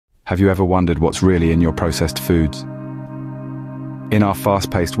Have you ever wondered what's really in your processed foods? In our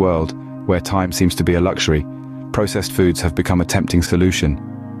fast-paced world, where time seems to be a luxury, processed foods have become a tempting solution.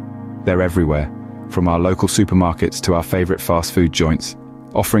 They're everywhere, from our local supermarkets to our favorite fast food joints,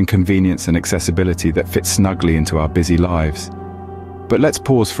 offering convenience and accessibility that fit snugly into our busy lives. But let's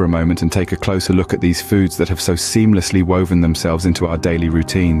pause for a moment and take a closer look at these foods that have so seamlessly woven themselves into our daily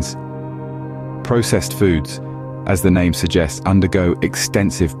routines. Processed foods, as the name suggests, undergo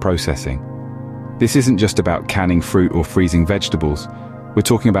extensive processing. This isn't just about canning fruit or freezing vegetables. We're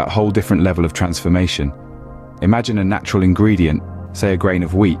talking about a whole different level of transformation. Imagine a natural ingredient, say a grain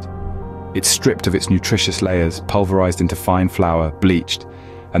of wheat. It's stripped of its nutritious layers, pulverized into fine flour, bleached,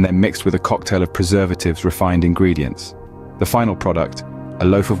 and then mixed with a cocktail of preservatives, refined ingredients. The final product, a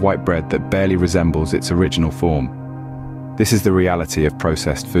loaf of white bread that barely resembles its original form. This is the reality of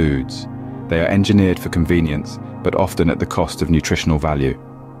processed foods. They are engineered for convenience, but often at the cost of nutritional value.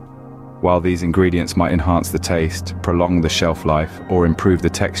 While these ingredients might enhance the taste, prolong the shelf life, or improve the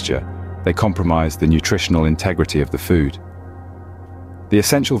texture, they compromise the nutritional integrity of the food. The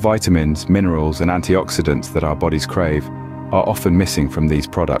essential vitamins, minerals, and antioxidants that our bodies crave are often missing from these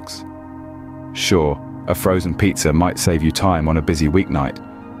products. Sure, a frozen pizza might save you time on a busy weeknight,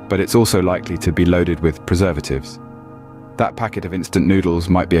 but it's also likely to be loaded with preservatives. That packet of instant noodles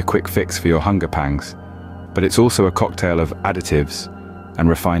might be a quick fix for your hunger pangs, but it's also a cocktail of additives and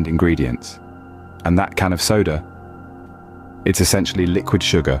refined ingredients. And that can of soda? It's essentially liquid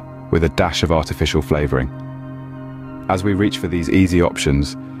sugar with a dash of artificial flavoring. As we reach for these easy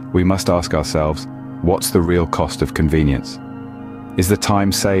options, we must ask ourselves, what's the real cost of convenience? Is the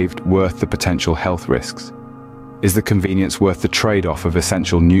time saved worth the potential health risks? Is the convenience worth the trade-off of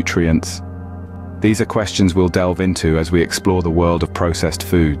essential nutrients? These are questions we'll delve into as we explore the world of processed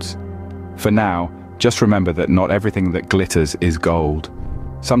foods. For now, just remember that not everything that glitters is gold.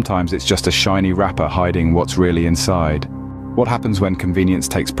 Sometimes it's just a shiny wrapper hiding what's really inside. What happens when convenience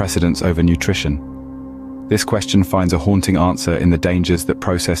takes precedence over nutrition? This question finds a haunting answer in the dangers that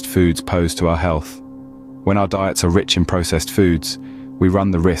processed foods pose to our health. When our diets are rich in processed foods, we run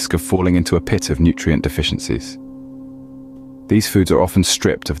the risk of falling into a pit of nutrient deficiencies. These foods are often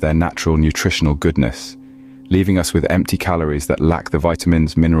stripped of their natural nutritional goodness, leaving us with empty calories that lack the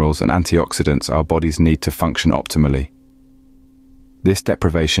vitamins, minerals, and antioxidants our bodies need to function optimally. This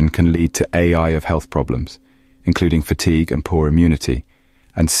deprivation can lead to AI of health problems, including fatigue and poor immunity,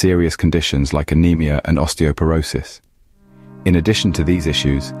 and serious conditions like anemia and osteoporosis. In addition to these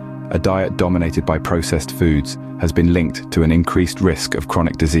issues, a diet dominated by processed foods has been linked to an increased risk of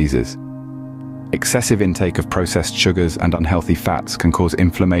chronic diseases. Excessive intake of processed sugars and unhealthy fats can cause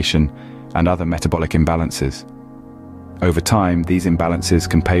inflammation and other metabolic imbalances. Over time, these imbalances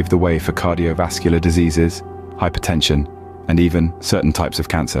can pave the way for cardiovascular diseases, hypertension, and even certain types of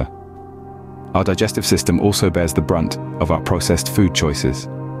cancer. Our digestive system also bears the brunt of our processed food choices.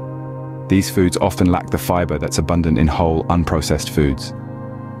 These foods often lack the fiber that's abundant in whole, unprocessed foods.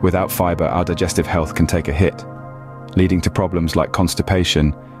 Without fiber, our digestive health can take a hit, leading to problems like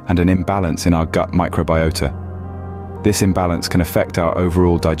constipation and an imbalance in our gut microbiota. This imbalance can affect our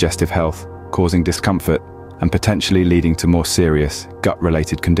overall digestive health, causing discomfort and potentially leading to more serious,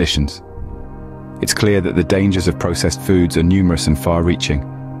 gut-related conditions. It's clear that the dangers of processed foods are numerous and far-reaching.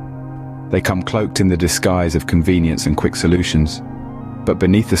 They come cloaked in the disguise of convenience and quick solutions, but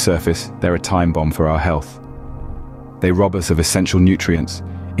beneath the surface, they're a time bomb for our health. They rob us of essential nutrients,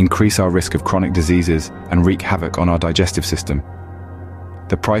 increase our risk of chronic diseases, and wreak havoc on our digestive system.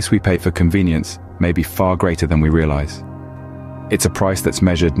 The price we pay for convenience may be far greater than we realize. It's a price that's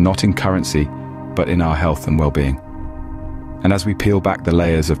measured not in currency, but in our health and well-being. And as we peel back the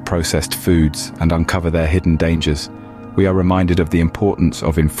layers of processed foods and uncover their hidden dangers, we are reminded of the importance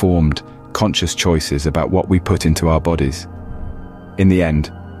of informed, conscious choices about what we put into our bodies. In the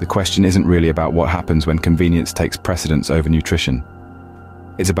end, the question isn't really about what happens when convenience takes precedence over nutrition.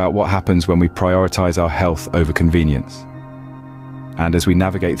 It's about what happens when we prioritize our health over convenience. And as we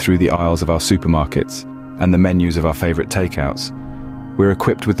navigate through the aisles of our supermarkets and the menus of our favorite takeouts, we're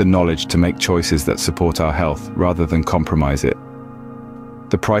equipped with the knowledge to make choices that support our health rather than compromise it.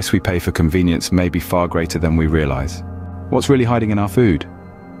 The price we pay for convenience may be far greater than we realize. What's really hiding in our food?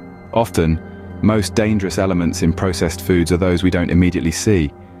 Often, most dangerous elements in processed foods are those we don't immediately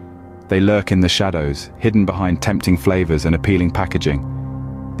see. They lurk in the shadows, hidden behind tempting flavors and appealing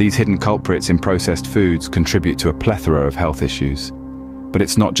packaging. These hidden culprits in processed foods contribute to a plethora of health issues. But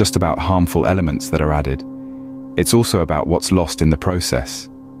it's not just about harmful elements that are added. It's also about what's lost in the process.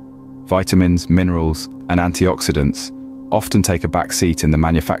 Vitamins, minerals, and antioxidants often take a back seat in the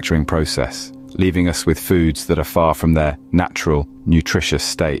manufacturing process, leaving us with foods that are far from their natural, nutritious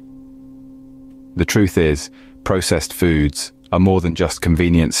state. The truth is, processed foods are more than just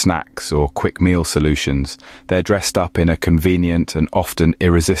convenient snacks or quick meal solutions. They're dressed up in a convenient and often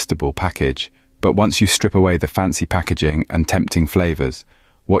irresistible package. But once you strip away the fancy packaging and tempting flavors,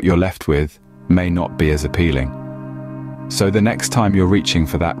 what you're left with may not be as appealing. So the next time you're reaching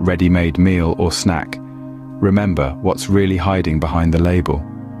for that ready-made meal or snack, remember what's really hiding behind the label.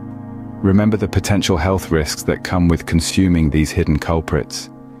 Remember the potential health risks that come with consuming these hidden culprits.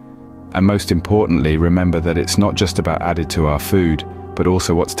 And most importantly, remember that it's not just about added to our food, but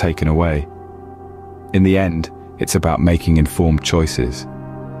also what's taken away. In the end, it's about making informed choices.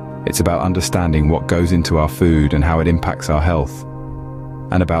 It's about understanding what goes into our food and how it impacts our health,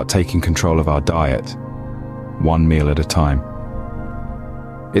 and about taking control of our diet, one meal at a time.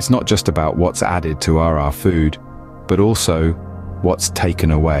 It's not just about what's added to our food, but also what's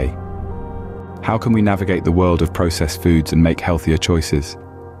taken away. How can we navigate the world of processed foods and make healthier choices?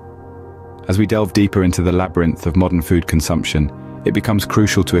 As we delve deeper into the labyrinth of modern food consumption, it becomes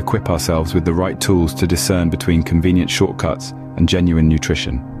crucial to equip ourselves with the right tools to discern between convenient shortcuts and genuine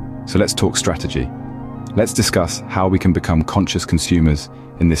nutrition. So let's talk strategy. Let's discuss how we can become conscious consumers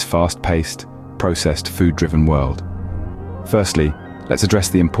in this fast-paced, processed, food-driven world. Firstly, let's address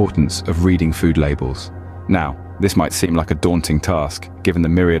the importance of reading food labels. Now, this might seem like a daunting task, given the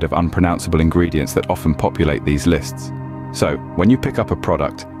myriad of unpronounceable ingredients that often populate these lists. So, when you pick up a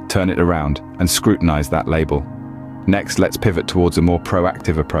product, turn it around and scrutinize that label. Next, let's pivot towards a more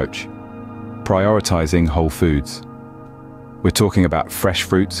proactive approach. Prioritizing whole foods. We're talking about fresh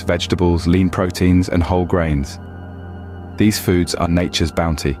fruits, vegetables, lean proteins, and whole grains. These foods are nature's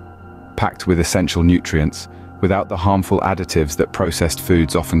bounty, packed with essential nutrients, without the harmful additives that processed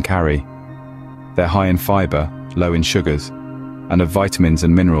foods often carry. They're high in fiber, low in sugars, and of vitamins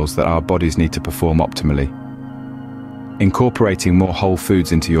and minerals that our bodies need to perform optimally. Incorporating more whole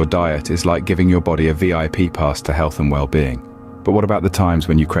foods into your diet is like giving your body a VIP pass to health and well-being. But what about the times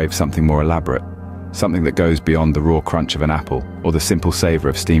when you crave something more elaborate? Something that goes beyond the raw crunch of an apple or the simple savor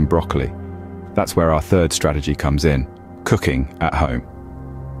of steamed broccoli? That's where our third strategy comes in: cooking at home.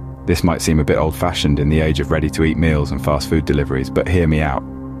 This might seem a bit old-fashioned in the age of ready-to-eat meals and fast food deliveries, but hear me out.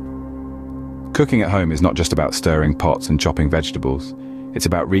 Cooking at home is not just about stirring pots and chopping vegetables. It's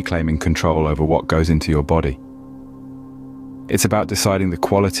about reclaiming control over what goes into your body. It's about deciding the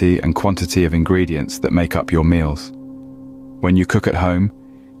quality and quantity of ingredients that make up your meals. When you cook at home,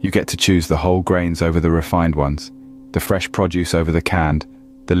 you get to choose the whole grains over the refined ones, the fresh produce over the canned,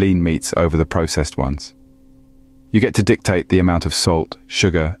 the lean meats over the processed ones. You get to dictate the amount of salt,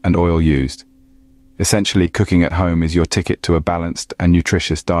 sugar, and oil used. Essentially, cooking at home is your ticket to a balanced and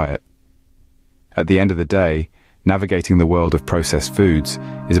nutritious diet. At the end of the day, navigating the world of processed foods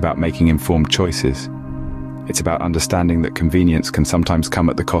is about making informed choices. It's about understanding that convenience can sometimes come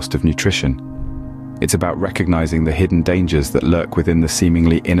at the cost of nutrition. It's about recognizing the hidden dangers that lurk within the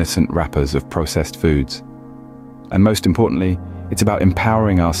seemingly innocent wrappers of processed foods. And most importantly, it's about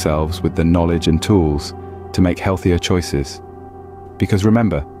empowering ourselves with the knowledge and tools to make healthier choices. Because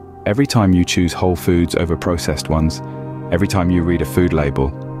remember, every time you choose whole foods over processed ones, every time you read a food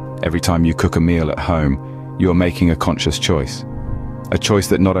label, every time you cook a meal at home, you are making a conscious choice. A choice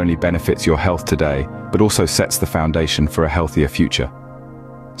that not only benefits your health today, but also sets the foundation for a healthier future.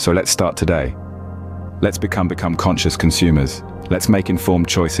 So let's start today. Let's become conscious consumers. Let's make informed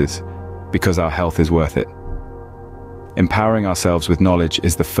choices, because our health is worth it. Empowering ourselves with knowledge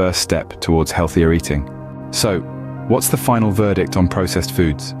is the first step towards healthier eating. So, what's the final verdict on processed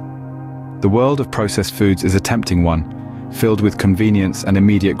foods? The world of processed foods is a tempting one, filled with convenience and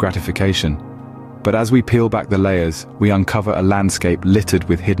immediate gratification. But as we peel back the layers, we uncover a landscape littered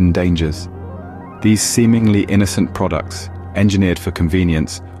with hidden dangers. These seemingly innocent products, engineered for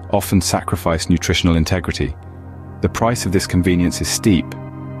convenience, often sacrifice nutritional integrity. The price of this convenience is steep.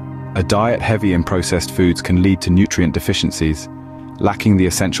 A diet heavy in processed foods can lead to nutrient deficiencies, lacking the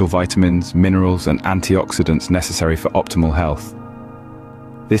essential vitamins, minerals, and antioxidants necessary for optimal health.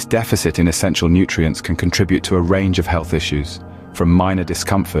 This deficit in essential nutrients can contribute to a range of health issues, from minor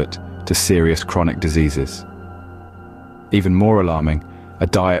discomfort to serious chronic diseases. Even more alarming, a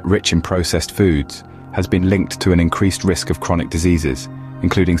diet rich in processed foods has been linked to an increased risk of chronic diseases,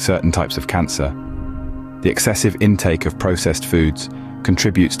 including certain types of cancer. The excessive intake of processed foods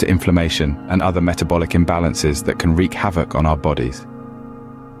contributes to inflammation and other metabolic imbalances that can wreak havoc on our bodies.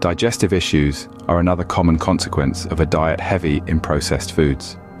 Digestive issues are another common consequence of a diet heavy in processed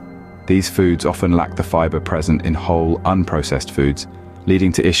foods. These foods often lack the fiber present in whole, unprocessed foods,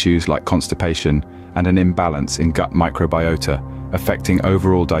 leading to issues like constipation and an imbalance in gut microbiota, affecting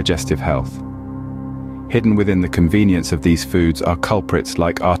overall digestive health. Hidden within the convenience of these foods are culprits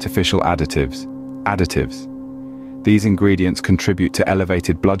like artificial additives, Additives. These ingredients contribute to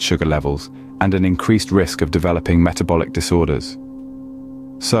elevated blood sugar levels and an increased risk of developing metabolic disorders.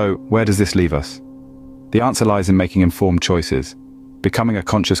 So, where does this leave us? The answer lies in making informed choices. Becoming a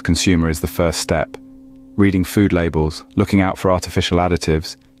conscious consumer is the first step. Reading food labels, looking out for artificial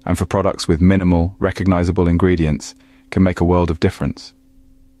additives, and for products with minimal, recognizable ingredients can make a world of difference.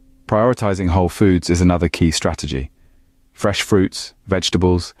 Prioritizing whole foods is another key strategy. Fresh fruits,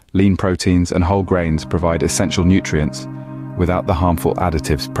 vegetables, lean proteins, and whole grains provide essential nutrients without the harmful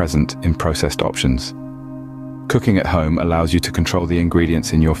additives present in processed options. Cooking at home allows you to control the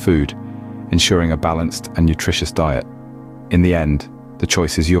ingredients in your food, ensuring a balanced and nutritious diet. In the end, the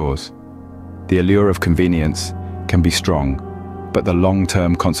choice is yours. The allure of convenience can be strong, but the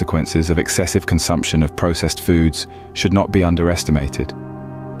long-term consequences of excessive consumption of processed foods should not be underestimated.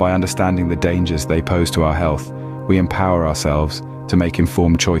 By understanding the dangers they pose to our health, we empower ourselves to make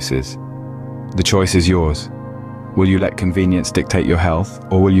informed choices. The choice is yours. Will you let convenience dictate your health,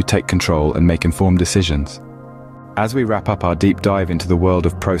 or will you take control and make informed decisions? As we wrap up our deep dive into the world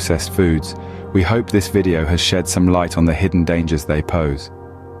of processed foods, we hope this video has shed some light on the hidden dangers they pose.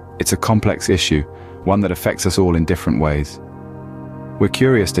 It's a complex issue, one that affects us all in different ways. We're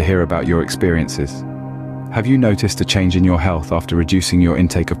curious to hear about your experiences. Have you noticed a change in your health after reducing your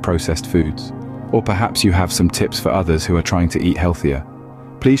intake of processed foods? Or perhaps you have some tips for others who are trying to eat healthier.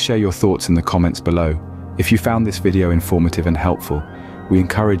 Please share your thoughts in the comments below. If you found this video informative and helpful, we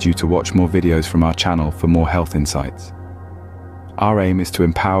encourage you to watch more videos from our channel for more health insights. Our aim is to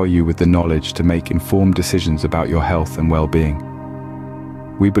empower you with the knowledge to make informed decisions about your health and well-being.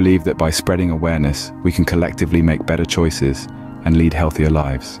 We believe that by spreading awareness, we can collectively make better choices and lead healthier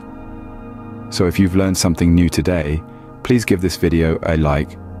lives. So if you've learned something new today, please give this video a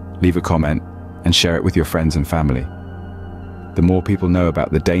like, leave a comment, and share it with your friends and family. The more people know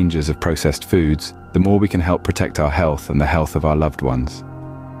about the dangers of processed foods, the more we can help protect our health and the health of our loved ones.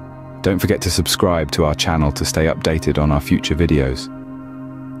 Don't forget to subscribe to our channel to stay updated on our future videos.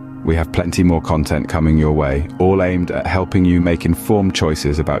 We have plenty more content coming your way, all aimed at helping you make informed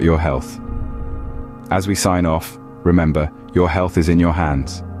choices about your health. As we sign off, remember, your health is in your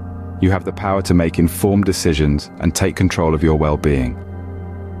hands. You have the power to make informed decisions and take control of your well-being.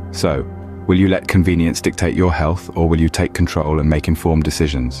 So, will you let convenience dictate your health, or will you take control and make informed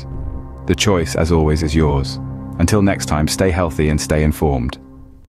decisions? The choice, as always, is yours. Until next time, stay healthy and stay informed.